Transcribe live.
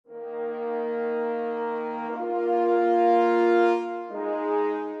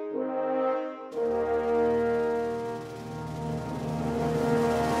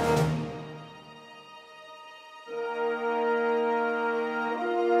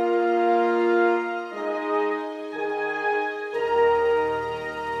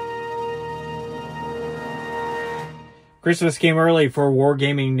Christmas came early for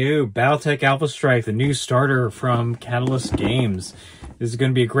Wargaming New Battletech Alpha Strike, the new starter from Catalyst Games. This is going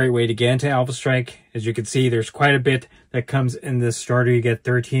to be a great way to get into Alpha Strike. As you can see, there's quite a bit that comes in this starter. You get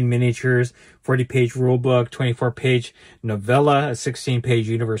 13 miniatures, 40-page rulebook, 24-page novella, a 16-page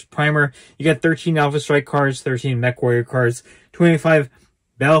universe primer. You get 13 Alpha Strike cards, 13 Mech Warrior cards, 25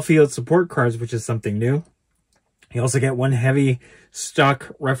 Battlefield support cards, which is something new. You also get one heavy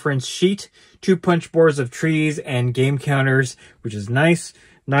stock reference sheet, 2 punch boards of trees and game counters, which is nice,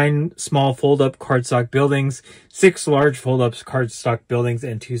 9 small fold-up cardstock buildings, 6 large fold-up cardstock buildings,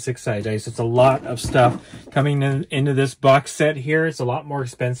 and 2 6-sided dice. It's a lot of stuff coming into this box set here. It's a lot more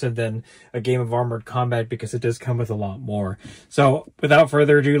expensive than a game of Armored Combat because it does come with a lot more. So without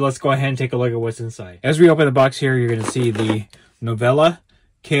further ado, let's go ahead and take a look at what's inside. As we open the box here, you're going to see the novella,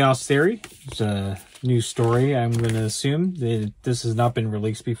 Chaos Theory. It's a new story, I'm going to assume. This has not been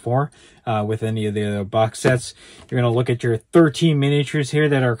released before with any of the other box sets. You're going to look at your 13 miniatures here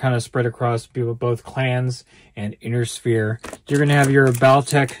that are kind of spread across both clans and Inner Sphere. You're going to have your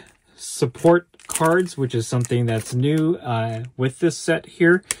Battletech support cards, which is something that's new with this set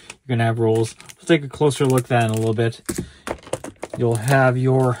here. You're going to have rules. We'll take a closer look at that in a little bit. You'll have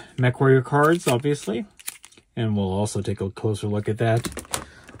your Mech Warrior cards, obviously, and we'll also take a closer look at that.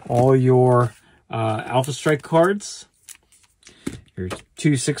 All your Alpha Strike cards, your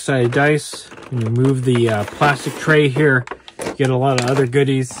 2 6-sided dice. When you move the plastic tray here, you get a lot of other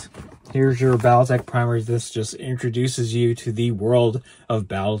goodies. Here's your Battletech primers. This just introduces you to the world of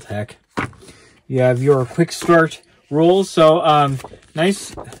Battletech. You have your quick start rules. So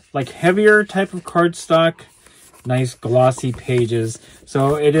nice, like heavier type of cardstock, nice glossy pages.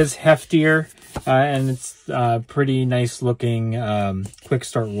 So it is heftier. And it's pretty nice looking quick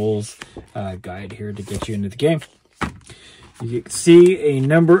start rules guide here to get you into the game. You can see a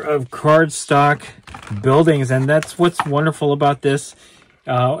number of cardstock buildings, and that's what's wonderful about this.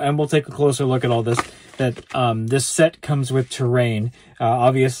 And we'll take a closer look at all this. That this set comes with terrain.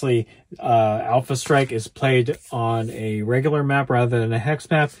 Obviously, Alpha Strike is played on a regular map rather than a hex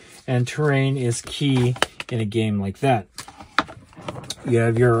map, and terrain is key in a game like that. You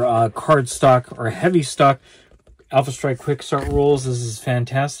have your card stock or heavy stock Alpha Strike quick start rules. This is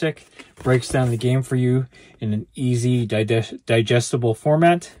fantastic. Breaks down the game for you in an easy, digestible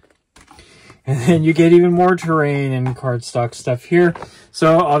format. And then you get even more terrain and card stock stuff here.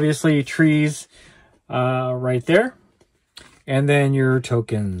 So obviously trees right there. And then your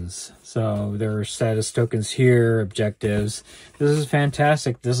tokens. So there are status tokens here, objectives. This is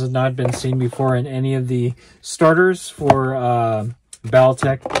fantastic. This has not been seen before in any of the starters for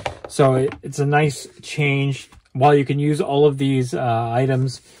Battletech. So it's a nice change. While you can use all of these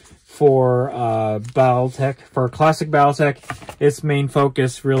items for Battletech, for classic Battletech, its main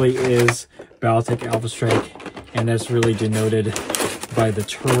focus really is Battletech Alpha Strike, and that's really denoted by the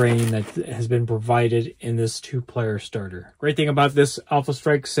terrain that has been provided in this 2-player starter. Great thing about this Alpha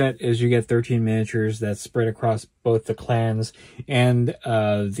Strike set is you get 13 miniatures that spread across both the clans and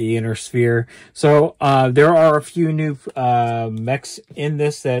the Inner Sphere. So there are a few new mechs in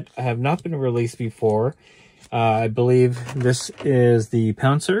this that have not been released before. I believe this is the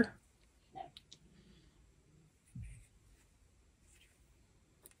Pouncer.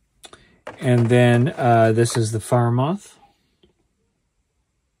 And then this is the Fire Moth.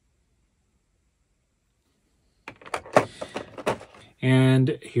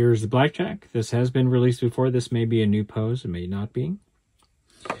 And here's the Blackjack. This has been released before. This may be a new pose. It may not be.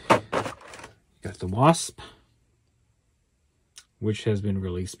 Got the Wasp, which has been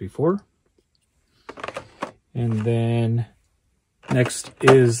released before. And then next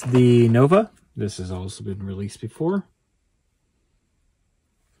is the Nova. This has also been released before.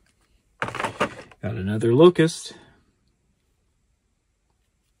 Got another Locust.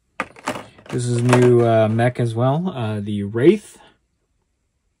 This is a new mech as well. The Wraith.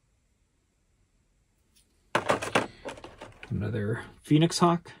 Another Phoenix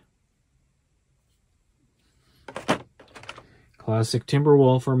Hawk. Classic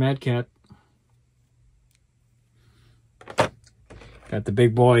Timberwolf or Mad Cat. Got the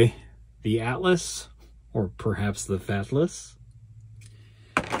big boy, the Atlas, or perhaps the Fatless.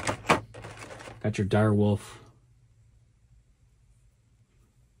 Got your Direwolf.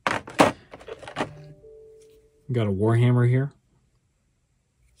 Got a Warhammer here.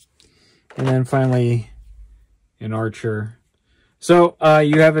 And then finally, an Archer. So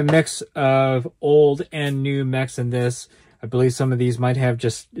you have a mix of old and new mechs in this. I believe some of these might have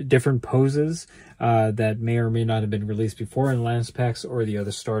just different poses that may or may not have been released before in Lance packs or the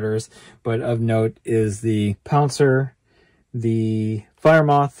other starters. But of note is the Pouncer, the Fire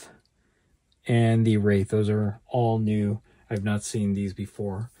Moth, and the Wraith. Those are all new. I've not seen these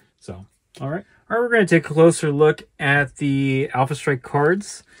before. So, all right. All right, we're going to take a closer look at the Alpha Strike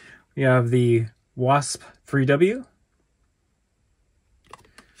cards. We have the Wasp 3W.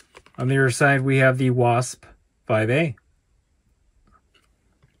 On the other side, we have the Wasp 5A.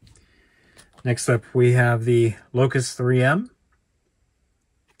 Next up, we have the Locust 3M.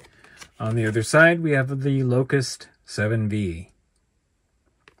 On the other side, we have the Locust 7V.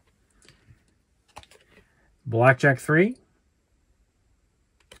 Blackjack 3.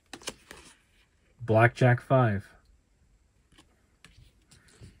 Blackjack 5.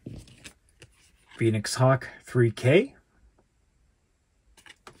 Phoenix Hawk 3K.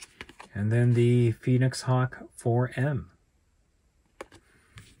 And then the Phoenix Hawk 4M.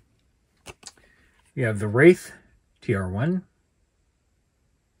 We have the Wraith TR1.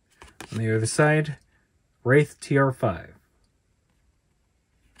 On the other side, Wraith TR5.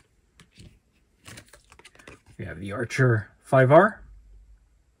 We have the Archer 5R.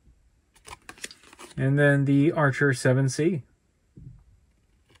 And then the Archer 7C.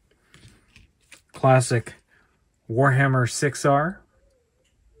 Classic Warhammer 6R.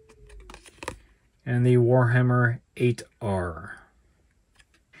 And the Warhammer 8R.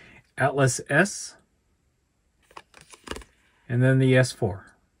 Atlas S. And then the S4.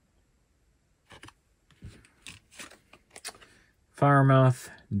 Firemouth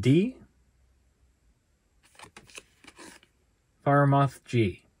D. Firemouth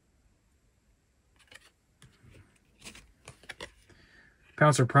G.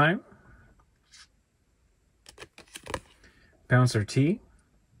 Pouncer Prime. Pouncer T.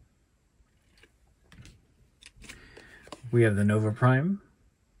 We have the Nova Prime.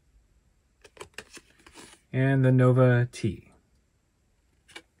 And the Nova T.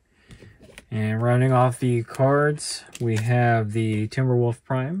 And rounding off the cards, we have the Timberwolf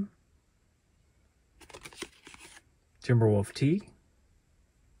Prime, Timberwolf T,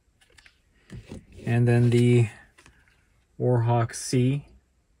 and then the Warhawk C,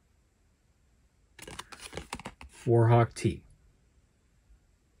 Warhawk T.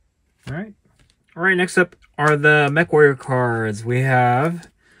 All right, next up are the MechWarrior cards. We have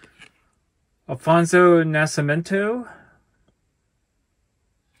Alfonso Nascimento.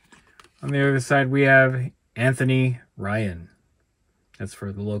 On the other side, we have Anthony Ryan. That's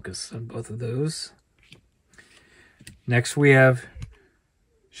for the Locusts on both of those. Next, we have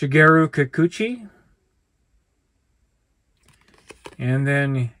Shigeru Kikuchi. And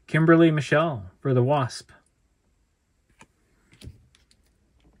then Kimberly Michelle for the Wasp.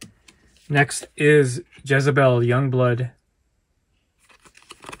 Next is Jezebel Youngblood.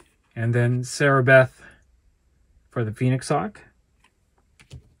 And then Sarah Beth for the Phoenix Hawk.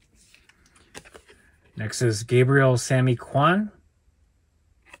 Next is Gabriel Sammy Kwan.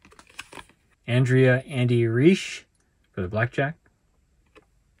 Andrea Andy Reish for the Blackjack.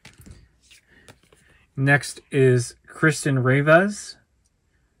 Next is Kristen Revas.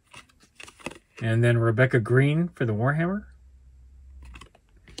 And then Rebecca Green for the Warhammer.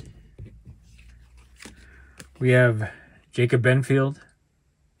 We have Jacob Benfield.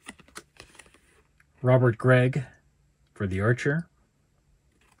 Robert Gregg for the Archer.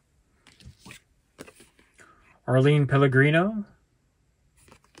 Arlene Pellegrino.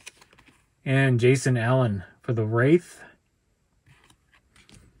 And Jason Allen for the Wraith.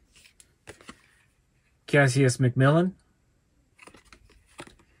 Cassius McMillan.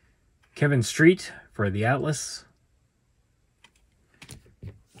 Kevin Street for the Atlas.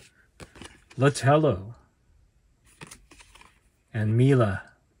 Latello. And Mila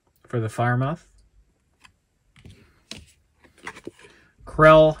for the Firemouth.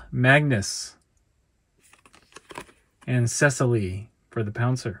 Krell Magnus. And Cecily for the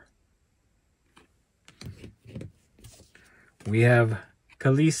Pouncer. We have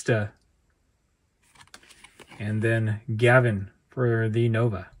Kalista. And then Gavin for the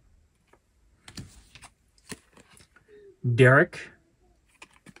Nova. Derek.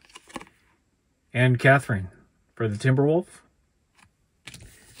 And Catherine for the Timberwolf.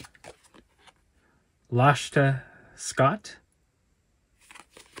 Lashta Scott.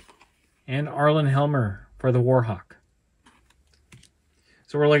 And Arlen Helmer for the Warhawk.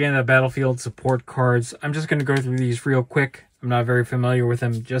 So we're looking at the Battlefield support cards. I'm just going to go through these real quick. I'm not very familiar with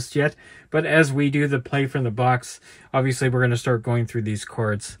them just yet. But as we do the play from the box, obviously we're going to start going through these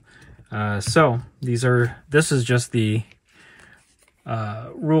cards. So this is just the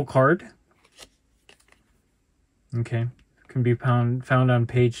rule card. Okay. Can be found on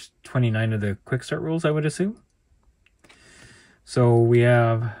page 29 of the Quick Start rules, I would assume. So we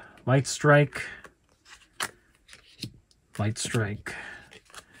have Light Strike.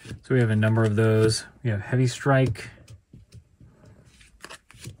 So So we have a number of those. We have Heavy Strike.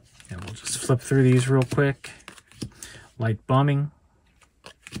 And we'll just flip through these real quick. Light Bombing.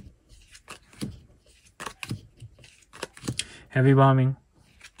 Heavy Bombing.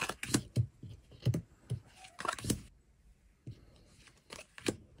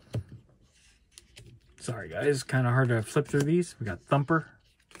 Sorry guys, kind of hard to flip through these. We got Thumper.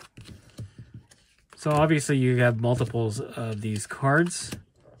 So obviously you have multiples of these cards.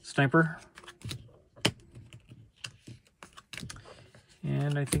 Sniper.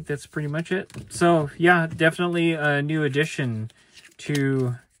 And I think that's pretty much it. So yeah, definitely a new addition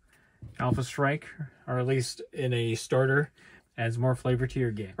to Alpha Strike, or at least in a starter. Adds more flavor to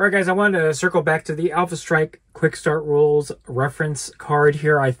your game. All right, guys, I wanted to circle back to the Alpha Strike Quick Start Rules reference card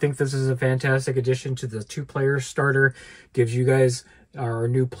here. I think this is a fantastic addition to the 2-player starter. Gives you guys, our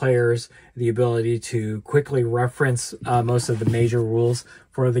new players, the ability to quickly reference most of the major rules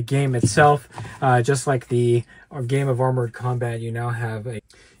for the game itself. Just like the game of Armored Combat, you now have a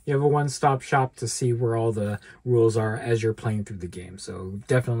one-stop shop to see where all the rules are as you're playing through the game. So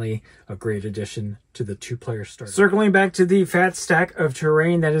definitely a great addition to the 2-player starter. Circling back to the fat stack of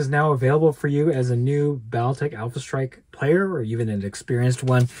terrain that is now available for you as a new Battletech Alpha Strike player, or even an experienced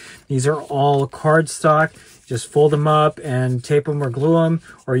one. These are all cardstock. Just fold them up and tape them or glue them,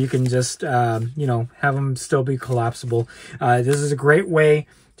 or you can just, have them still be collapsible. This is a great way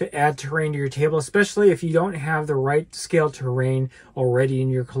to add terrain to your table, especially if you don't have the right scale terrain already in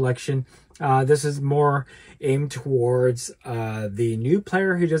your collection. This is more aimed towards the new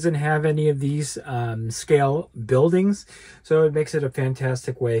player who doesn't have any of these scale buildings. So it makes it a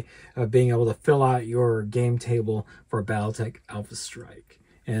fantastic way of being able to fill out your game table for Battletech Alpha Strike.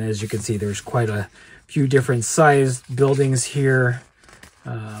 And as you can see, there's quite a few different sized buildings here.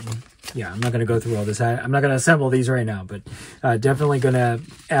 Yeah, I'm not going to go through all this. I'm not going to assemble these right now, but definitely going to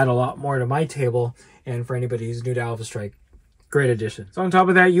add a lot more to my table. And for anybody who's new to Alpha Strike, great addition. So on top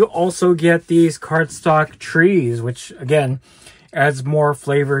of that, you also get these cardstock trees, which again adds more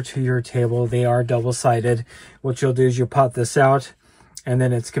flavor to your table. They are double-sided. What you'll do is you pop this out, and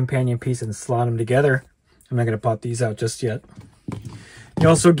then its companion piece, and slot them together. I'm not going to pop these out just yet. You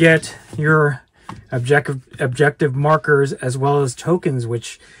also get your objective markers as well as tokens,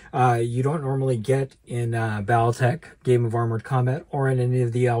 which you don't normally get in Battletech Game of Armored Combat or in any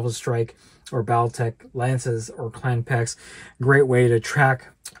of the Alpha Strike or Battletech Lances or Clan Packs. Great way to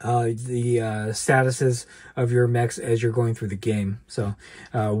track the statuses of your mechs as you're going through the game. So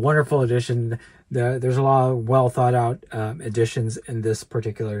wonderful addition. There's a lot of well thought out additions in this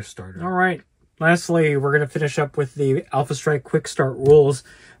particular starter. All right. Lastly, we're going to finish up with the Alpha Strike Quick Start rules.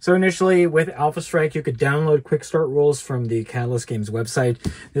 So initially with Alpha Strike, you could download Quick Start rules from the Catalyst Games website.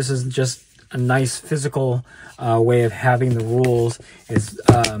 This is just a nice physical way of having the rules. It's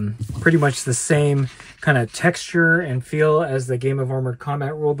pretty much the same kind of texture and feel as the Game of Armored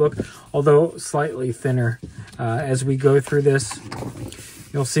Combat rulebook, although slightly thinner. As we go through this,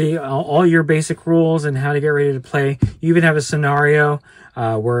 you'll see all your basic rules and how to get ready to play. You even have a scenario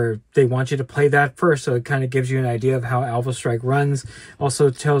where they want you to play that first, so it kind of gives you an idea of how Alpha Strike runs. Also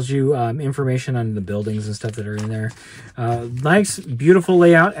tells you information on the buildings and stuff that are in there. Nice, beautiful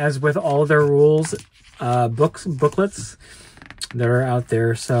layout, as with all their rules booklets that are out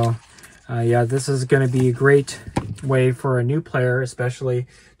there. So yeah, this is going to be a great way for a new player, especially,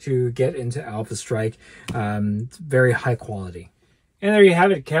 to get into Alpha Strike. Very high quality. And there you have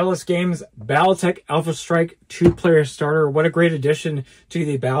it, Catalyst Games Battletech Alpha Strike 2-player starter. What a great addition to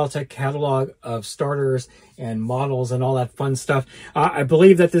the Battletech catalog of starters and models and all that fun stuff. I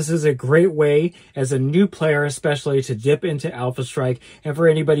believe that this is a great way as a new player, especially, to dip into Alpha Strike. And for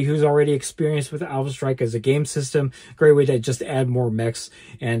anybody who's already experienced with Alpha Strike as a game system, great way to just add more mechs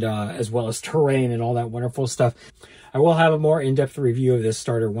and as well as terrain and all that wonderful stuff. I will have a more in-depth review of this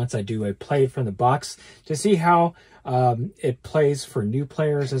starter once I do a play from the box to see how it plays for new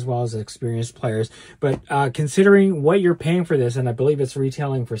players as well as experienced players. But considering what you're paying for this, and I believe it's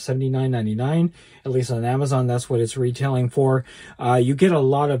retailing for $79.99, at least on Amazon, that's what it's retailing for. You get a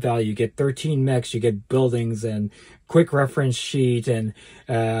lot of value. You get 13 mechs, you get buildings and quick reference sheet and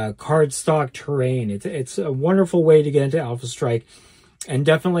cardstock terrain. It's a wonderful way to get into Alpha Strike, and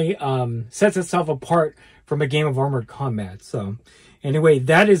definitely sets itself apart from a Game of Armored Combat. So anyway,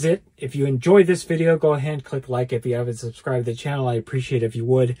 that is it. If you enjoyed this video, go ahead and click like. If you haven't subscribed to the channel, I appreciate it if you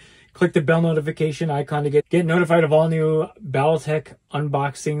would. Click the bell notification icon to get notified of all new Battletech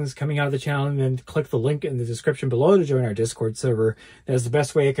unboxings coming out of the channel, and then click the link in the description below to join our Discord server. That is the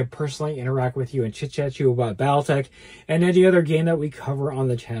best way I could personally interact with you and chit-chat you about Battletech and any other game that we cover on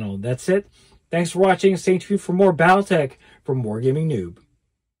the channel. That's it. Thanks for watching. Stay tuned for more Battletech from Wargaming Noob.